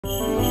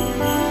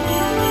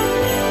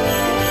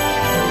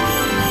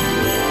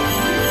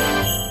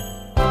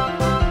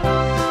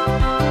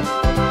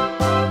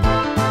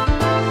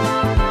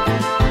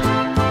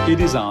It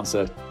is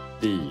answer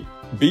D.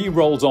 B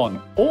rolls on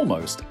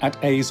almost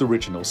at A's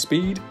original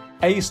speed.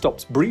 A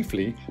stops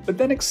briefly, but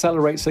then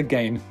accelerates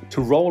again to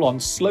roll on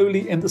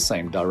slowly in the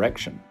same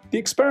direction. The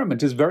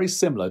experiment is very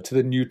similar to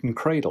the Newton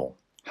cradle.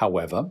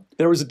 However,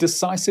 there is a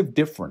decisive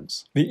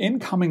difference. The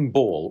incoming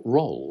ball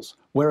rolls,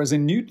 whereas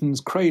in Newton's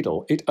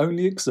cradle it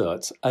only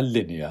exerts a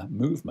linear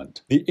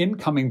movement. The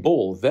incoming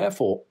ball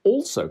therefore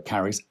also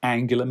carries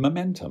angular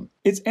momentum.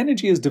 Its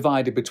energy is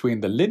divided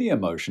between the linear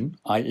motion,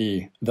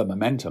 i.e. the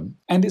momentum,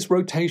 and its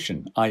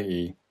rotation,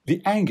 i.e.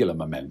 the angular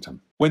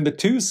momentum. When the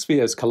two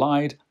spheres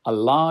collide, a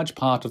large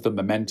part of the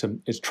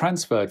momentum is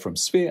transferred from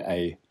sphere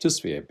A to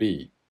sphere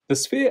B. The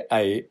sphere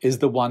A is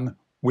the one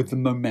with the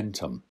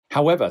momentum.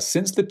 However,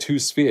 since the two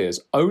spheres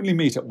only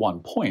meet at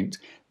one point,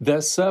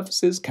 their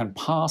surfaces can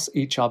pass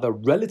each other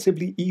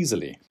relatively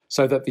easily,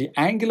 so that the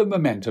angular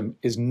momentum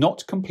is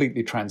not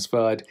completely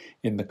transferred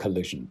in the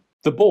collision.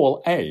 The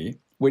ball A,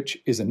 which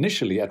is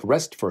initially at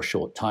rest for a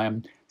short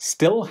time,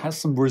 still has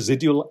some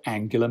residual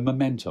angular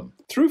momentum.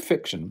 Through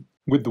friction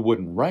with the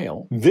wooden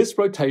rail, this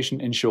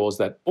rotation ensures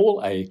that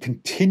ball A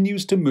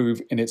continues to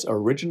move in its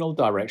original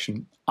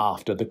direction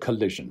after the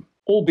collision,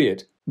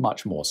 albeit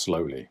much more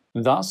slowly.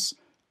 Thus,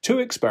 two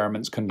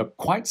experiments can look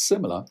quite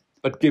similar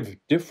but give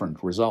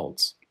different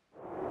results.